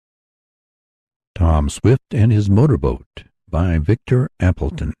Tom Swift and His Motorboat by Victor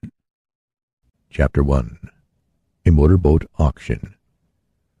Appleton. Chapter 1. A Motorboat Auction.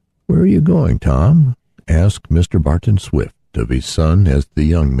 "Where are you going, Tom?" asked Mr. Barton Swift of his son as the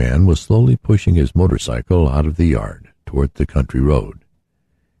young man was slowly pushing his motorcycle out of the yard toward the country road.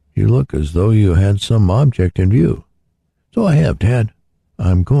 "You look as though you had some object in view." "So I have, Dad.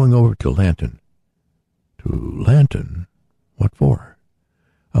 I'm going over to Lanton." "To Lanton? What for?"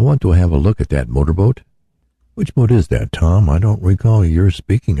 "I want to have a look at that motorboat." "Which boat is that, Tom? I don't recall your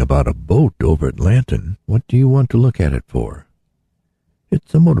speaking about a boat over at Lanton. What do you want to look at it for?"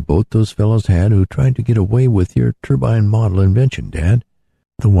 "It's the motorboat those fellows had who tried to get away with your turbine model invention, Dad.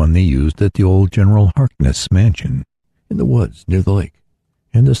 The one they used at the old General Harkness mansion in the woods near the lake.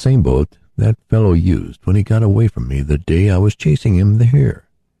 And the same boat that fellow used when he got away from me the day I was chasing him here."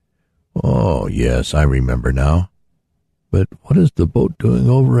 "Oh, yes, I remember now. But what is the boat doing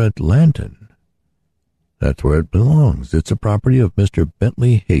over at Lanton?" "That's where it belongs. It's a property of Mr.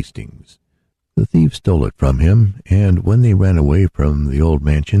 Bentley Hastings. The thieves stole it from him, and when they ran away from the old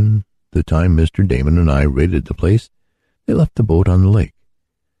mansion, the time Mr. Damon and I raided the place, they left the boat on the lake.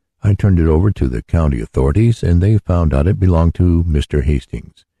 I turned it over to the county authorities, and they found out it belonged to Mr.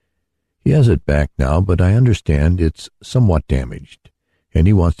 Hastings. He has it back now, but I understand it's somewhat damaged, and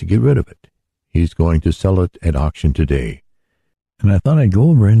he wants to get rid of it. He's going to sell it at auction today, and I thought I'd go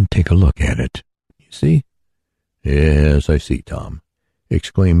over and take a look at it. You see?" "Yes, I see, Tom,"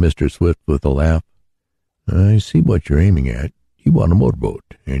 exclaimed Mr. Swift with a laugh. "I see what you're aiming at. You want a motorboat,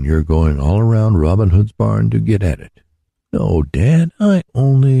 and you're going all around Robin Hood's barn to get at it." "No, Dad, I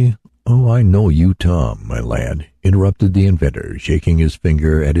only—" "Oh, I know you, Tom, my lad," interrupted the inventor, shaking his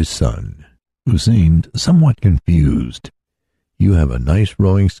finger at his son, who seemed somewhat confused. "You have a nice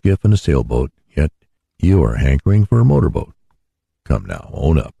rowing skiff and a sailboat, yet you are hankering for a motorboat. Come now,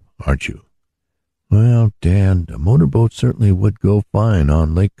 own up, aren't you?" "Well, Dad, a motorboat certainly would go fine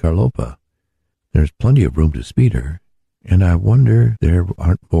on Lake Carlopa. There's plenty of room to speed her, and I wonder there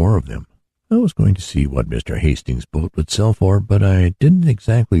aren't more of them. I was going to see what Mr. Hastings' boat would sell for, but I didn't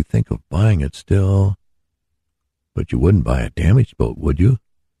exactly think of buying it still." "But you wouldn't buy a damaged boat, would you?"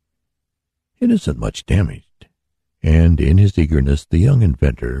 "It isn't much damaged." And in his eagerness the young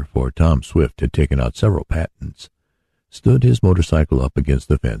inventor, for Tom Swift had taken out several patents, stood his motorcycle up against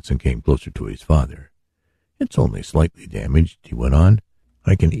the fence and came closer to his father. "It's only slightly damaged," he went on.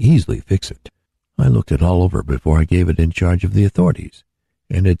 "I can easily fix it. I looked it all over before I gave it in charge of the authorities,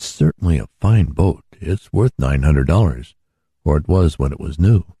 and it's certainly a fine boat. It's worth $900, or it was when it was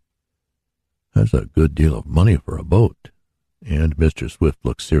new." "That's a good deal of money for a boat." And Mr. Swift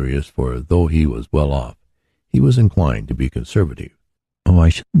looked serious, for though he was well off, he was inclined to be conservative. "Oh, I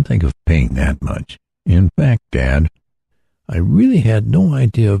shouldn't think of paying that much. In fact, Dad, I really had no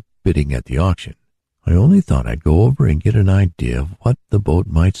idea of bidding at the auction. I only thought I'd go over and get an idea of what the boat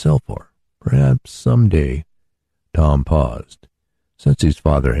might sell for. Perhaps some day—" Tom paused. Since his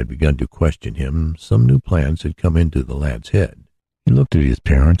father had begun to question him, some new plans had come into the lad's head. He looked at his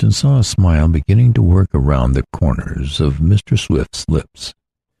parent and saw a smile beginning to work around the corners of Mr. Swift's lips.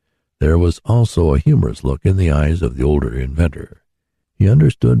 There was also a humorous look in the eyes of the older inventor. He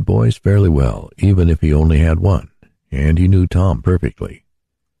understood boys fairly well, even if he only had one, and he knew Tom perfectly.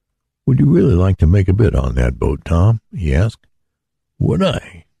 "Would you really like to make a bid on that boat, Tom?" he asked. "Would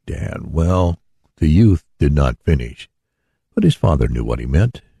I, Dad? Well—" The youth did not finish, but his father knew what he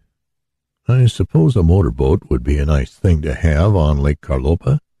meant. "I suppose a motorboat would be a nice thing to have on Lake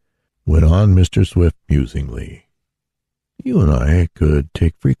Carlopa," went on Mr. Swift musingly. "You and I could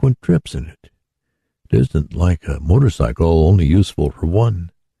take frequent trips in it. It isn't like a motorcycle, only useful for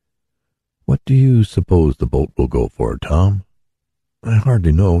one. What do you suppose the boat will go for, Tom?" "I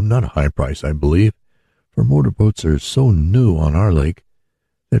hardly know. Not a high price, I believe, for motorboats are so new on our lake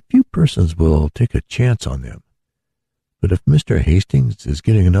that few persons will take a chance on them. But if Mr. Hastings is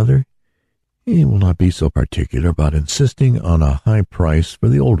getting another, he will not be so particular about insisting on a high price for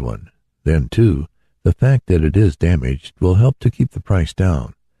the old one. Then, too, the fact that it is damaged will help to keep the price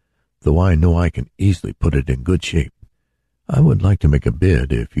down, though I know I can easily put it in good shape. I would like to make a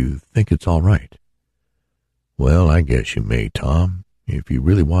bid if you think it's all right." "Well, I guess you may, Tom, if you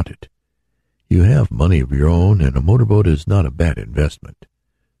really want it. You have money of your own, and a motorboat is not a bad investment.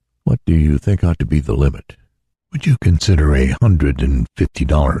 What do you think ought to be the limit?" "Would you consider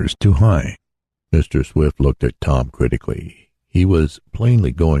 $150 too high?" Mr. Swift looked at Tom critically. He was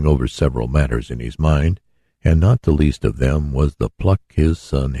plainly going over several matters in his mind, and not the least of them was the pluck his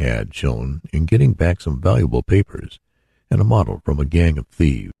son had shown in getting back some valuable papers and a model from a gang of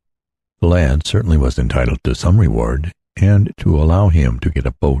thieves. The lad certainly was entitled to some reward, and to allow him to get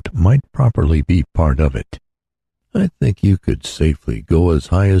a boat might properly be part of it. "I think you could safely go as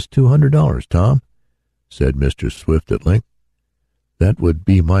high as $200, Tom," said Mr. Swift at length. "That would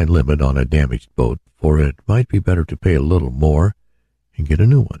be my limit on a damaged boat, for it might be better to pay a little more and get a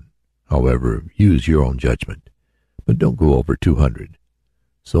new one. However, use your own judgment, but don't go over 200.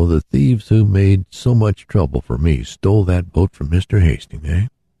 So the thieves who made so much trouble for me stole that boat from Mr. Hastings, eh?"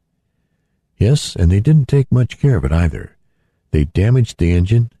 "Yes, and they didn't take much care of it either. They damaged the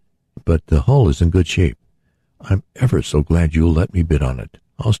engine, but the hull is in good shape. I'm ever so glad you'll let me bid on it.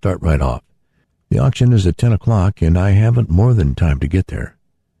 I'll start right off. The auction is at 10 o'clock, and I haven't more than time to get there."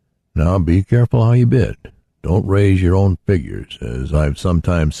 "Now be careful how you bid. Don't raise your own figures, as I've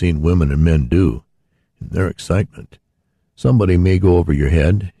sometimes seen women and men do in their excitement. Somebody may go over your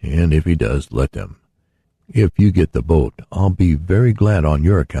head, and if he does, let them. If you get the boat, I'll be very glad on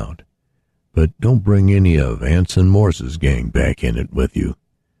your account. But don't bring any of Anson Morse's gang back in it with you.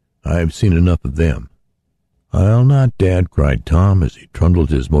 I've seen enough of them." "I'll not, Dad," cried Tom as he trundled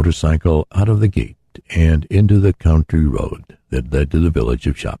his motorcycle out of the gate and into the country road that led to the village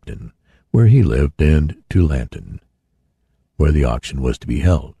of Shopton, where he lived, and to Lanton, where the auction was to be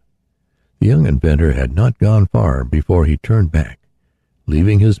held. The young inventor had not gone far before he turned back,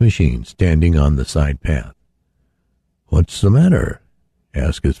 leaving his machine standing on the side path. "What's the matter?"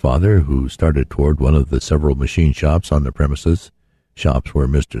 asked his father, who started toward one of the several machine shops on the premises, shops where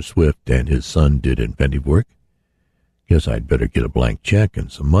Mr. Swift and his son did inventive work. "Guess I'd better get a blank check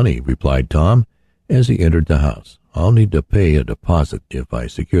and some money," replied Tom as he entered the house. "I'll need to pay a deposit if I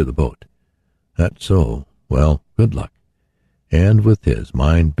secure the boat." "That's so. Well, good luck." And with his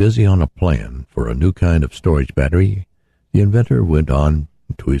mind busy on a plan for a new kind of storage battery, the inventor went on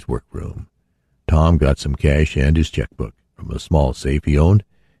to his workroom. Tom got some cash and his checkbook from a small safe he owned,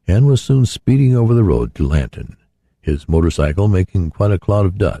 and was soon speeding over the road to Lanton, his motorcycle making quite a cloud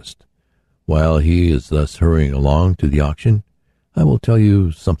of dust. While he is thus hurrying along to the auction, I will tell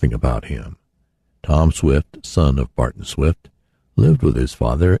you something about him. Tom Swift, son of Barton Swift, lived with his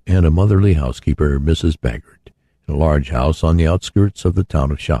father and a motherly housekeeper, Mrs. Baggert, in a large house on the outskirts of the town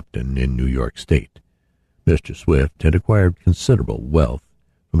of Shopton in New York State. Mr. Swift had acquired considerable wealth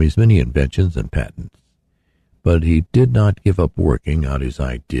from his many inventions and patents, but he did not give up working out his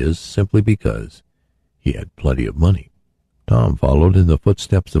ideas simply because he had plenty of money. Tom followed in the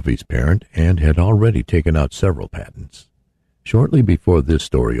footsteps of his parent and had already taken out several patents. Shortly before this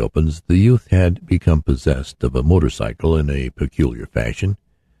story opens, the youth had become possessed of a motorcycle in a peculiar fashion,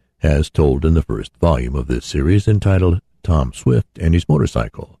 as told in the first volume of this series, entitled Tom Swift and His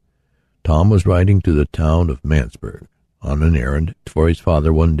Motorcycle. Tom was riding to the town of Mansburg on an errand for his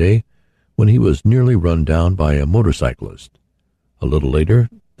father one day when he was nearly run down by a motorcyclist. A little later,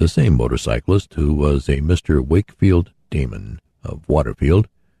 the same motorcyclist, who was a Mr. Wakefield Damon of Waterfield,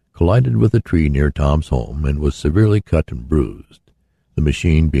 collided with a tree near Tom's home and was severely cut and bruised, the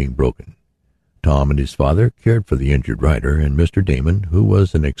machine being broken. Tom and his father cared for the injured rider, and Mr. Damon, who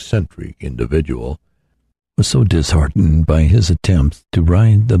was an eccentric individual, was so disheartened by his attempts to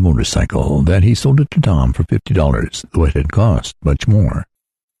ride the motorcycle that he sold it to Tom for $50, though it had cost much more.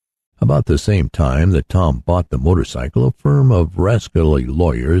 About the same time that Tom bought the motorcycle, a firm of rascally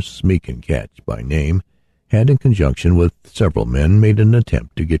lawyers, Smeek and Catch by name, had, in conjunction with several men, made an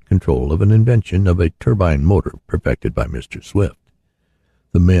attempt to get control of an invention of a turbine motor perfected by Mr. Swift.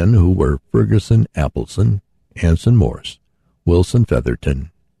 The men, who were Ferguson Appleton, Anson Morse, Wilson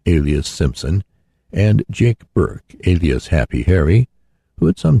Featherton, alias Simpson, and Jake Burke, alias Happy Harry, who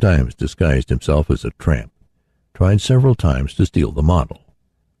had sometimes disguised himself as a tramp, tried several times to steal the model.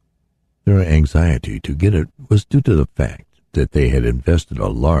 Their anxiety to get it was due to the fact that they had invested a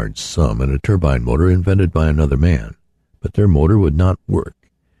large sum in a turbine motor invented by another man, but their motor would not work,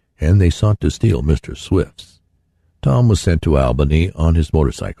 and they sought to steal Mr. Swift's. Tom was sent to Albany on his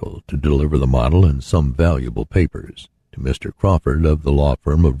motorcycle to deliver the model and some valuable papers to Mr. Crawford of the law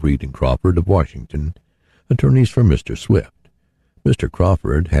firm of Reed and Crawford of Washington, attorneys for Mr. Swift. Mr.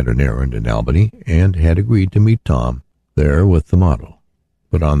 Crawford had an errand in Albany and had agreed to meet Tom there with the model.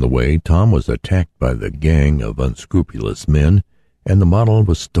 But on the way, Tom was attacked by the gang of unscrupulous men, and the model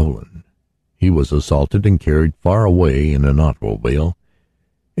was stolen. He was assaulted and carried far away in an automobile.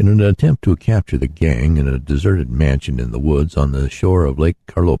 In an attempt to capture the gang in a deserted mansion in the woods on the shore of Lake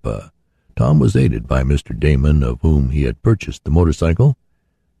Carlopa, Tom was aided by Mr. Damon, of whom he had purchased the motorcycle.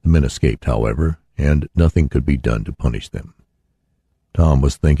 The men escaped, however, and nothing could be done to punish them. Tom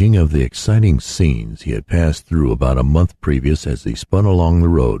was thinking of the exciting scenes he had passed through about a month previous as he spun along the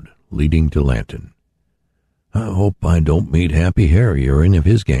road leading to Lanton. "I hope I don't meet Happy Harry or any of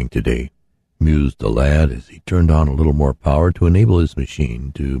his gang today," mused the lad as he turned on a little more power to enable his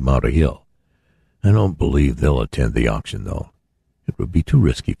machine to mount a hill. "I don't believe they'll attend the auction, though. It would be too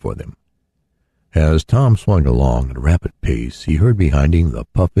risky for them." As Tom swung along at a rapid pace, he heard behind him the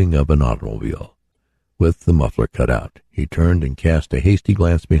puffing of an automobile, with the muffler cut out. He turned and cast a hasty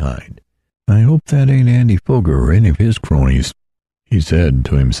glance behind. "I hope that ain't Andy Foger or any of his cronies," he said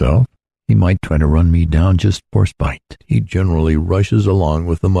to himself. "He might try to run me down just for spite. He generally rushes along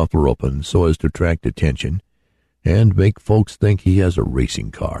with the muffler open so as to attract attention and make folks think he has a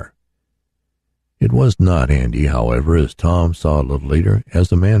racing car." It was not Andy, however, as Tom saw a little later, as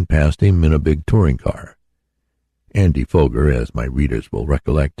the man passed him in a big touring car. Andy Foger, as my readers will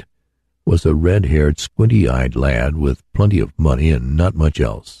recollect, was a red-haired, squinty-eyed lad with plenty of money and not much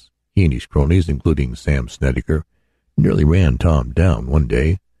else. He and his cronies, including Sam Snedeker, nearly ran Tom down one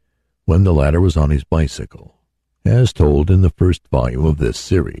day when the latter was on his bicycle. As told in the first volume of this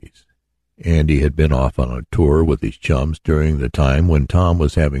series, Andy had been off on a tour with his chums during the time when Tom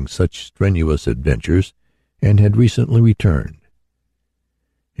was having such strenuous adventures and had recently returned.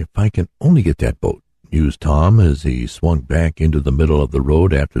 "If I can only get that boat," mused Tom as he swung back into the middle of the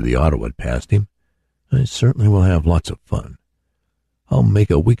road after the auto had passed him, "I certainly will have lots of fun. I'll make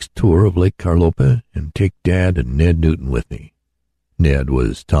a week's tour of Lake Carlopa and take Dad and Ned Newton with me." Ned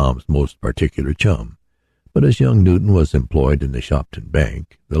was Tom's most particular chum, but as young Newton was employed in the Shopton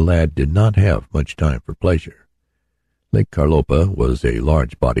Bank, the lad did not have much time for pleasure. Lake Carlopa was a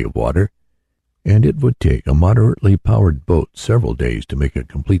large body of water, and it would take a moderately powered boat several days to make a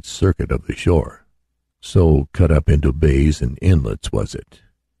complete circuit of the shore. So cut up into bays and inlets was it.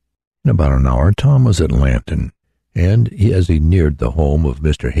 In about an hour Tom was at Lambton, and as he neared the home of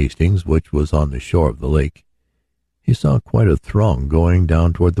Mr. Hastings, which was on the shore of the lake, he saw quite a throng going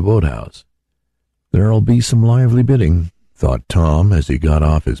down toward the boathouse. "There'll be some lively bidding," thought Tom as he got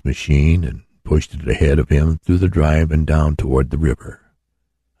off his machine and pushed it ahead of him through the drive and down toward the river.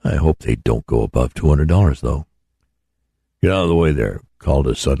 "I hope they don't go above $200, though." "Get out of the way there," called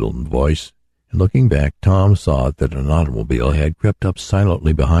a sudden voice, and looking back, Tom saw that an automobile had crept up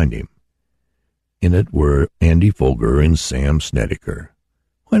silently behind him. In it were Andy Foger and Sam Snedeker.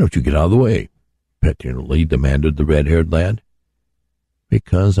 "Why don't you get out of the way?" petulantly demanded the red-haired lad.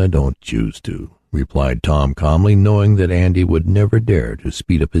 "Because I don't choose to," replied Tom calmly, knowing that Andy would never dare to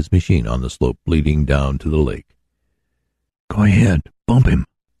speed up his machine on the slope leading down to the lake. "Go ahead, bump him,"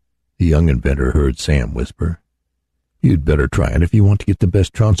 the young inventor heard Sam whisper. "You'd better try it if you want to get the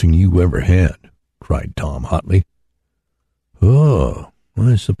best trouncing you ever had," cried Tom hotly. "Oh,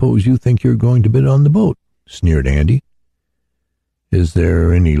 I suppose you think you're going to bid on the boat," sneered Andy. "Is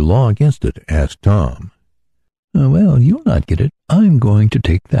there any law against it?" asked Tom. "Well, you'll not get it. I'm going to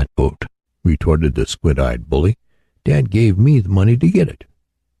take that boat," retorted the squint-eyed bully. "Dad gave me the money to get it."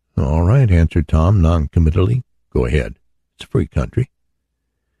 "All right," answered Tom noncommittally. "Go ahead. It's a free country."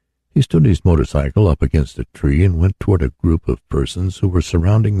 He stood his motorcycle up against a tree and went toward a group of persons who were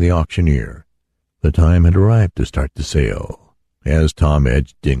surrounding the auctioneer. The time had arrived to start the sale. As Tom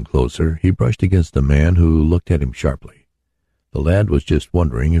edged in closer, he brushed against a man who looked at him sharply. The lad was just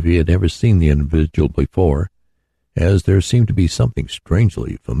wondering if he had ever seen the individual before, as there seemed to be something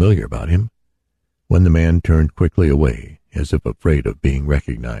strangely familiar about him, when the man turned quickly away, as if afraid of being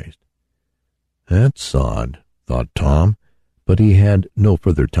recognized. "That's odd," thought Tom, but he had no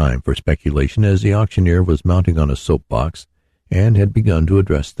further time for speculation, as the auctioneer was mounting on a soapbox and had begun to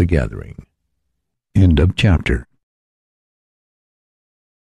address the gathering. End of chapter.